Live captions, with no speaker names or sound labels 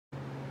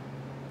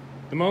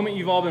the moment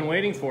you've all been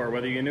waiting for,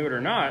 whether you knew it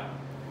or not.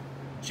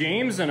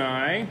 James and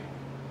I,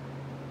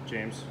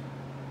 James,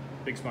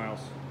 big smiles,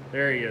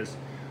 there he is.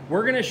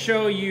 We're gonna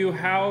show you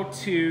how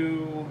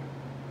to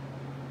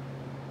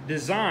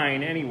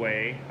design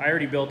anyway. I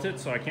already built it,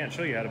 so I can't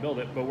show you how to build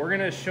it, but we're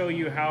gonna show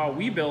you how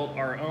we built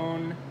our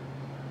own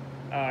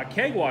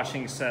keg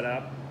washing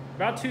setup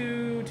about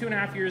two and a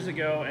half years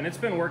ago, and it's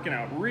been working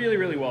out really,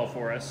 really well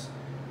for us.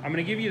 I'm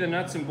gonna give you the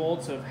nuts and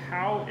bolts of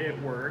how it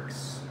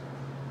works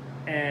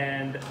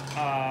and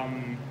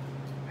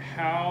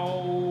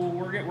how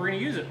we're gonna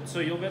use it. So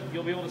you'll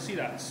be able to see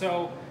that.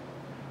 So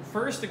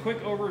first, a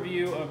quick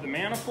overview of the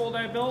manifold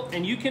I built,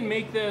 and you can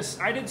make this.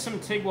 I did some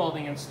TIG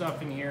welding and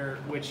stuff in here,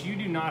 which you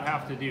do not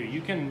have to do.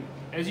 You can,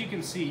 as you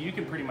can see, you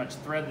can pretty much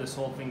thread this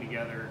whole thing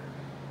together.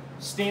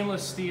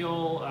 Stainless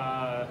steel,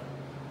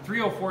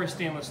 304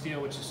 stainless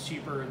steel, which is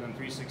cheaper than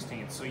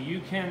 3/16. So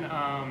you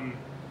can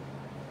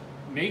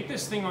make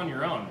this thing on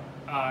your own.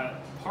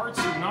 Parts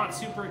are not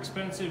super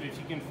expensive if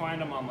you can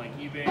find them on like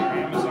eBay or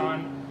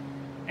Amazon.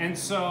 And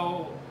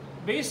so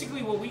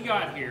basically what we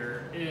got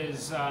here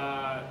is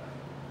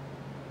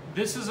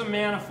this is a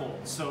manifold.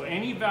 So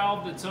any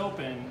valve that's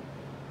open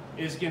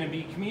is going to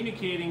be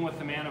communicating with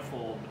the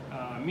manifold,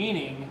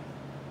 meaning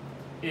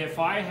if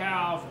I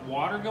have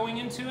water going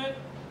into it,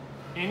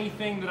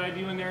 anything that I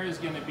do in there is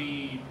going to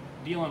be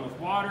dealing with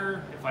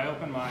water. If I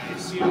open my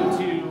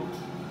CO2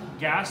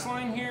 gas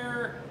line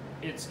here,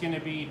 it's going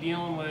to be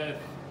dealing with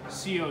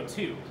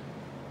CO2.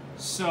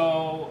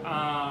 So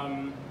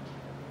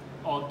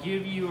I'll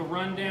give you a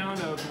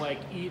rundown of like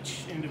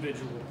each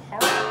individual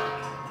part.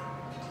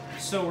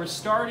 So we're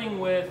starting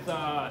with,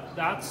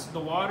 that's the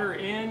water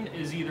in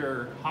is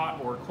either hot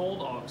or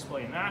cold. I'll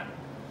explain that.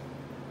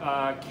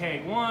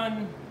 Keg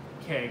 1,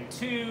 Keg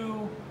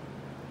 2,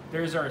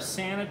 there's our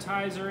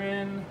sanitizer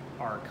in,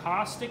 our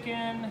caustic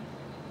in,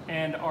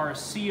 and our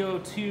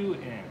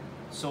CO2 in.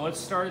 So let's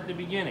start at the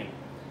beginning.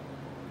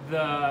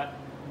 The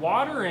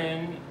water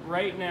in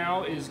right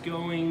now is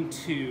going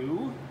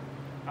to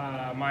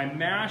my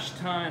mash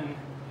tun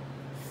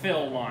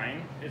fill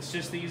line. It's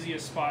just the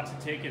easiest spot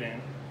to take it in.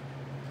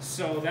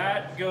 So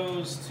that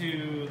goes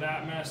to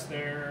that mess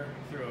there,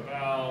 through a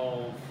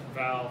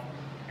valve,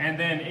 and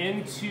then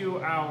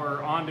into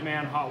our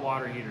on-demand hot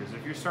water heaters.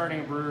 If you're starting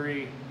a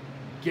brewery,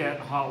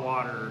 get hot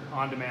water,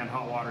 on-demand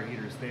hot water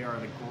heaters. They are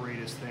the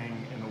greatest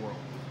thing in the world.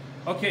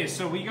 Okay,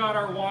 so we got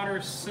our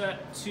water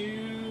set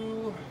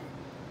to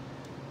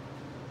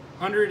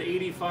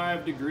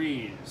 185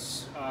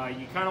 degrees.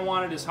 You kind of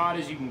want it as hot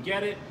as you can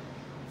get it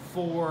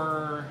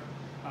for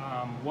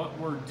what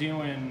we're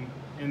doing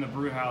in the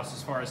brew house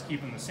as far as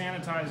keeping the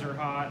sanitizer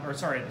hot, or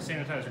sorry, the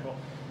sanitizer cold,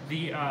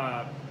 the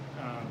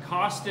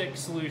caustic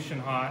solution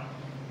hot,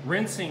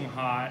 rinsing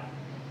hot,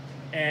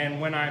 and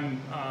when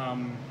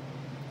I'm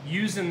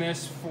using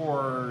this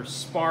for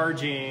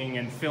sparging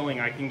and filling,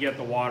 I can get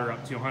the water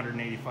up to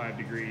 185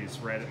 degrees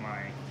right at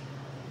my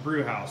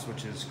brew house,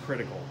 which is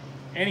critical.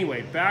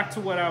 Anyway, back to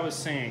what I was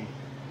saying.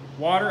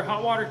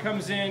 Hot water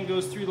comes in,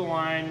 goes through the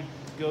line,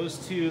 goes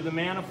to the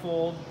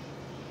manifold.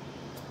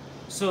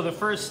 So the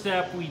first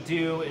step we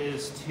do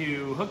is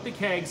to hook the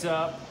kegs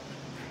up,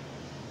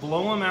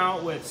 blow them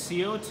out with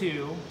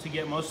CO2 to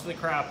get most of the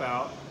crap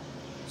out,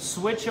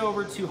 switch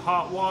over to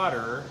hot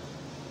water,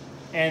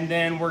 and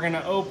then we're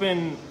gonna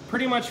open,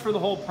 pretty much for the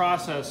whole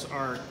process,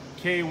 our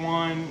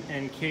K1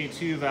 and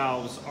K2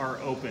 valves are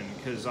open,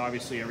 because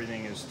obviously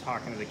everything is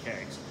talking to the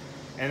kegs.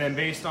 And then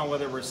based on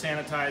whether we're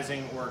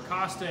sanitizing or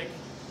caustic,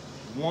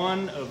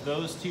 one of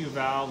those two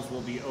valves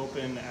will be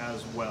open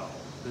as well.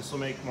 This will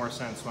make more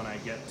sense when I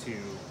get to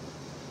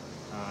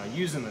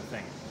using the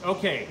thing.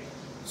 Okay,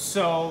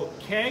 so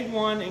Keg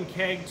 1 and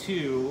Keg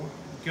 2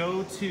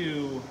 go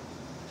to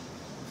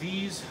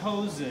these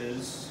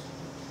hoses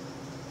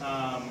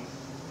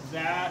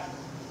that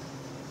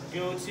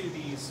go to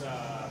these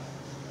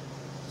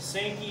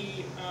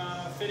Sankey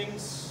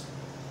fittings.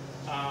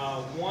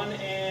 One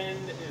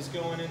end is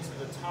going into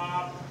the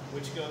top,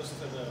 which goes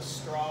to the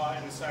straw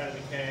inside of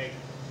the keg.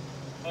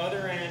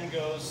 Other end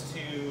goes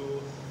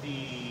to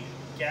the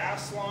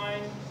gas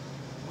line.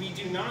 We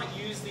do not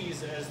use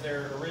these as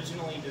they're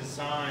originally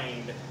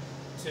designed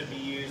to be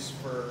used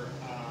for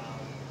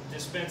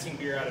dispensing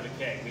beer out of a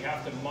keg. We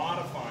have to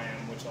modify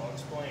them, which I'll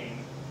explain,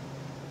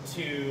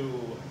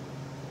 to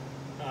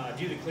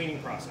do the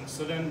cleaning process.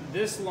 So then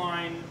this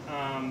line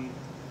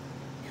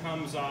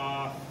comes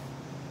off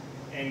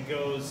and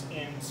goes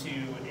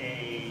into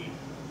a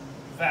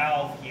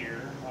valve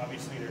here.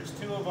 Obviously there's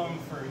two of them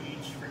for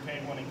each, for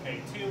Keg 1 and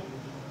Keg 2.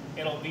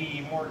 It'll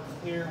be more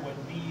clear what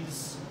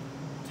these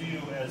do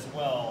as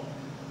well.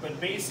 But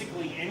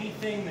basically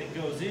anything that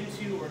goes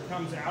into or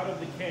comes out of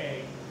the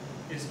keg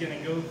is going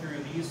to go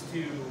through these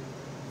two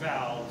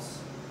valves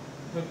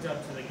hooked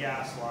up to the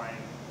gas line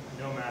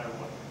no matter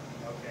what.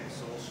 Okay,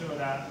 so we'll show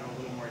that in a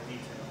little more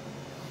detail.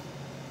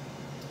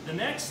 The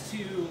next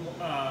two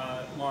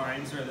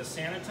lines are the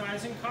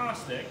sanitizing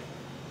caustic,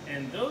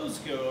 and those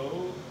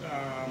go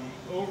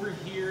over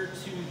here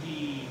to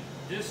the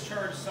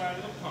discharge side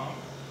of the pump.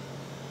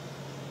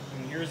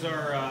 And here's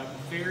our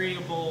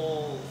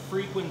variable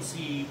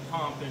frequency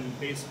pump, and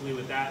basically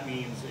what that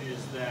means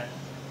is that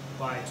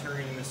by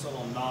turning this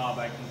little knob,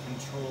 I can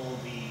control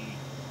the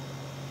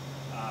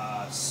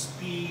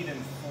speed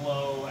and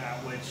flow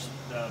at which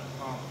the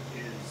pump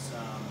is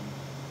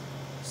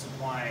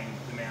supplying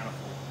the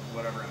manifold,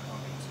 whatever I'm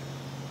pumping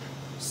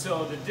to.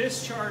 So the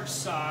discharge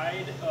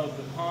side of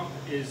the pump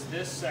is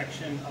this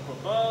section up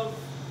above,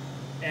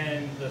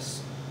 and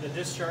the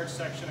discharge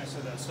section, I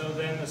said that. So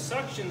then the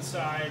suction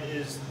side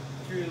is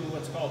through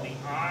what's called the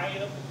eye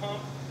of the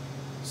pump.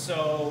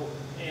 So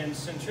in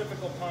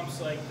centrifugal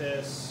pumps like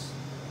this,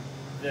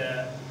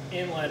 the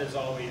inlet is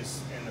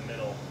always in the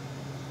middle.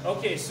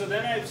 Okay, so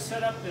then I've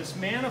set up this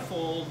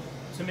manifold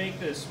to make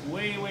this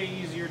way, way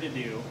easier to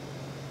do.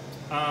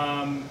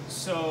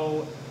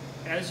 So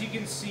as you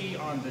can see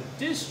on the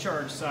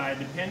discharge side,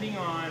 depending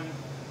on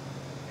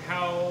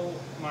how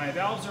my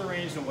valves are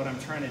arranged and what I'm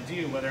trying to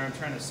do, whether I'm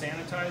trying to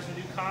sanitize or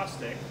do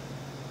caustic,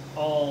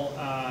 I'll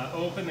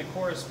open the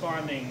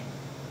corresponding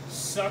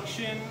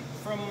suction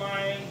from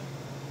my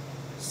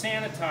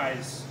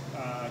sanitize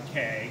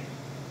keg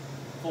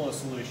full of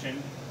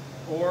solution,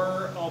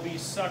 or I'll be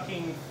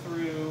sucking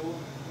through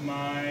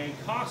my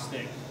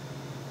caustic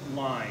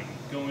line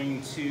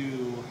going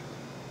to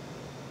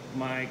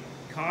my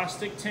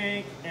caustic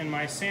tank and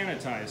my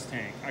sanitize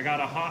tank. I got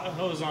a hot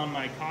hose on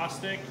my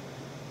caustic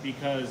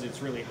because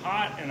it's really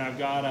hot, and I've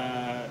got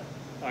a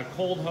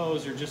cold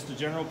hose or just a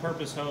general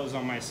purpose hose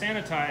on my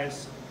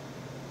sanitize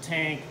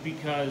tank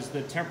because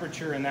the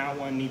temperature in that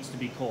one needs to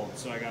be cold.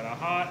 So I got a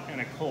hot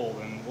and a cold,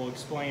 and we'll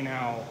explain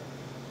how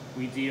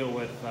we deal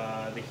with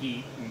the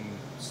heat and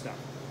stuff.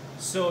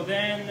 So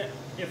then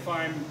if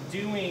I'm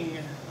doing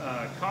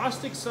a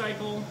caustic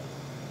cycle,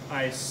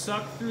 I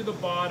suck through the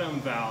bottom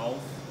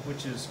valve,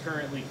 which is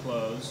currently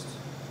closed.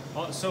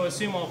 So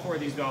assume all four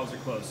of these valves are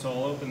closed. So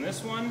I'll open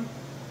this one,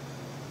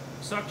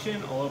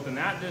 suction, I'll open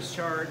that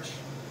discharge,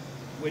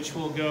 which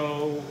will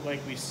go, like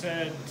we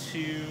said,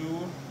 to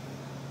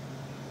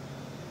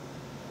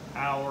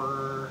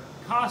our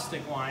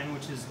caustic line,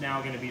 which is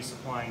now going to be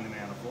supplying the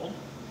manifold.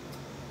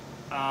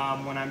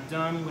 When I'm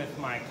done with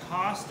my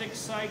caustic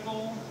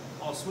cycle,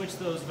 I'll switch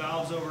those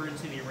valves over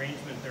into the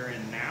arrangement they're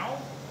in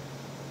now,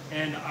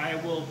 and I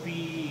will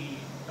be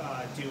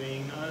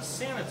doing a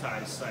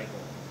sanitize cycle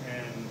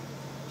and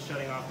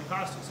shutting off the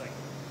caustic cycle.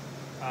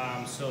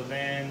 So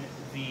then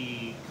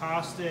the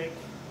caustic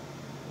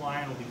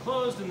line will be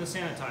closed and the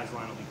sanitize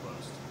line will be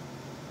closed.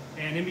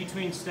 And in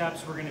between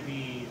steps, we're going to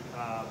be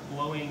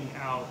blowing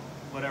out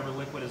whatever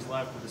liquid is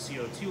left with the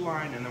CO2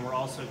 line, and then we're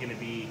also going to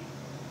be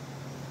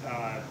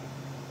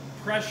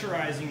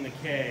pressurizing the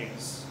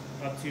kegs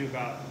up to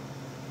about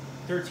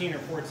 13 or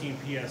 14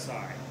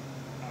 psi.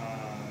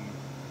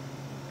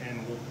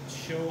 And we'll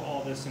show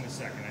all this in a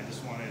second. I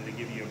just wanted to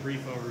give you a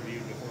brief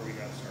overview before we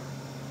got started.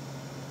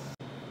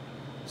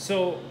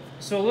 So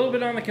a little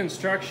bit on the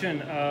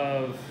construction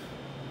of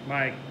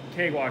my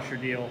keg washer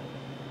deal.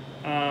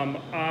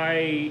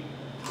 We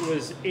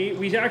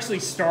actually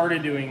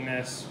started doing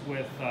this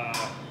with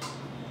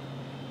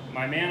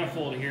my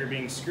manifold here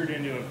being screwed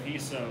into a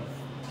piece of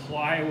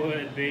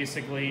plywood,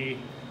 basically.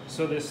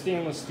 So this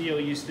stainless steel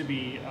used to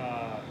be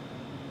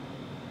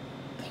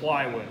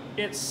plywood.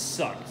 It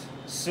sucked.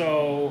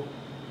 So,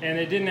 and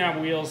it didn't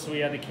have wheels, so we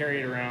had to carry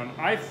it around.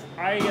 I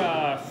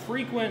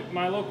frequent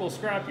my local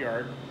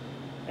scrapyard,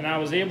 and I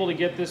was able to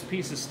get this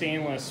piece of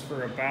stainless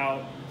for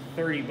about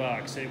 30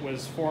 bucks. It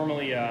was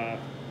formerly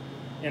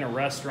in a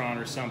restaurant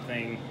or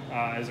something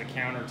as a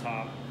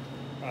countertop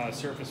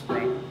surface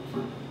prep.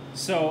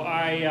 So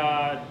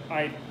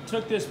I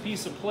took this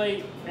piece of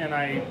plate and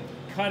I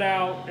cut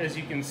out, as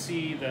you can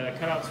see, the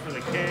cutouts for the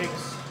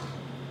kegs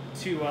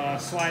to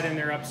slide in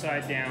there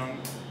upside down.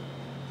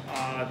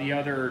 The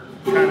other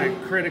kind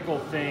of critical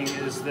thing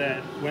is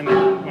that when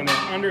they're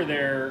under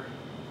there,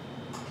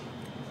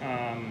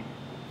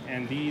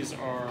 and these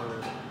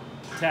are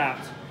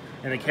tapped,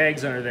 and the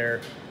keg's under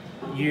there,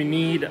 you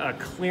need a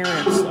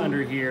clearance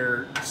under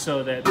here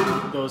so that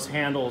those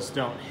handles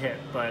don't hit.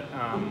 But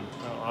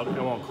I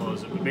won't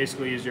close it, but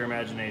basically use your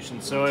imagination.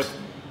 So if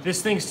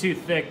this thing's too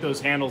thick, those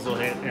handles will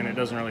hit and it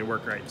doesn't really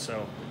work right.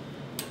 So,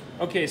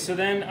 okay, so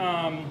then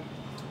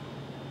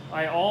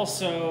I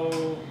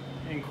also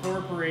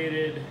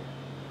incorporated,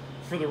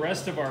 for the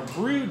rest of our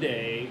brew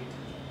day,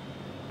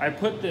 I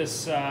put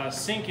this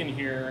sink in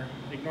here.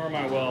 Ignore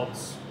my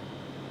welds.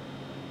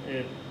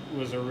 It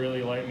was a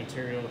really light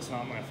material. It's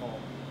not my fault.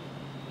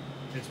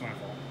 It's my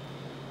fault.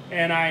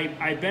 And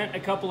I bent a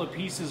couple of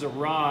pieces of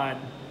rod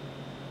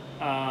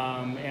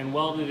and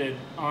welded it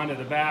onto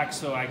the back,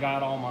 so I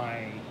got all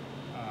my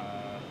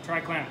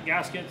tri-clamp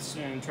gaskets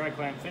and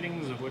tri-clamp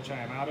fittings, of which I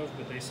am out of,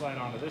 but they slide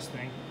onto this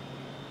thing.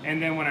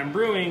 And then when I'm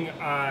brewing,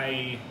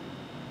 I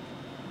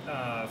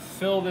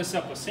fill this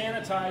up with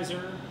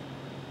sanitizer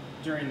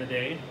during the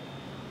day.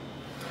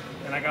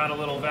 And I got a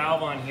little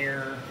valve on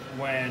here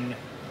when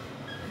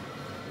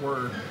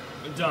we're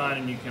done,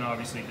 and you can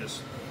obviously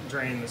just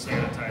drain the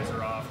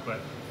sanitizer off. But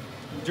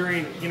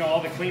during,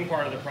 all the clean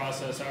part of the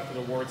process, after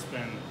the wort's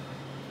been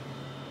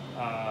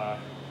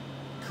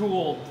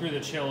cooled through the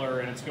chiller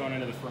and it's going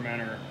into the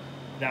fermenter,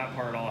 that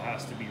part all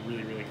has to be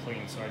really, really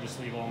clean. So I just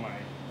leave all my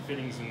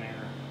fittings in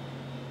there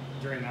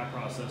during that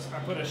process. I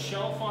put a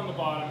shelf on the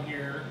bottom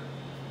here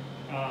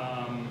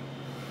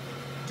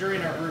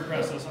during our brew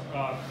process,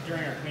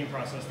 during our clean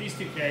process. These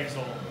two kegs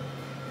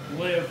will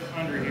live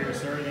under here,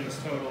 so everything's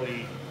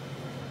totally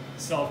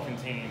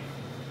self-contained.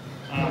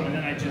 And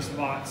then I just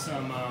bought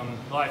some,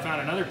 well, I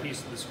found another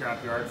piece of the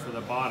scrapyard for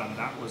the bottom.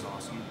 That was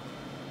awesome.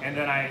 And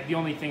then the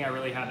only thing I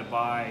really had to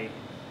buy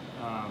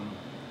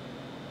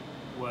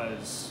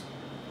was,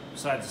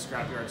 besides the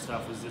scrapyard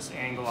stuff, was this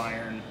angle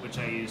iron, which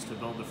I used to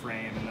build the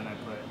frame, and then I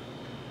put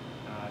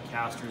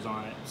casters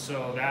on it.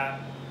 So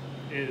that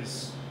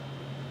is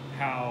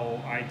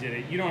how I did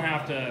it. You don't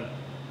have to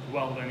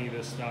weld any of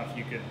this stuff.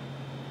 You could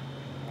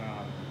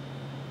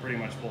pretty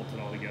much bolt it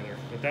all together.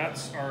 But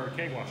that's our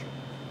keg washer.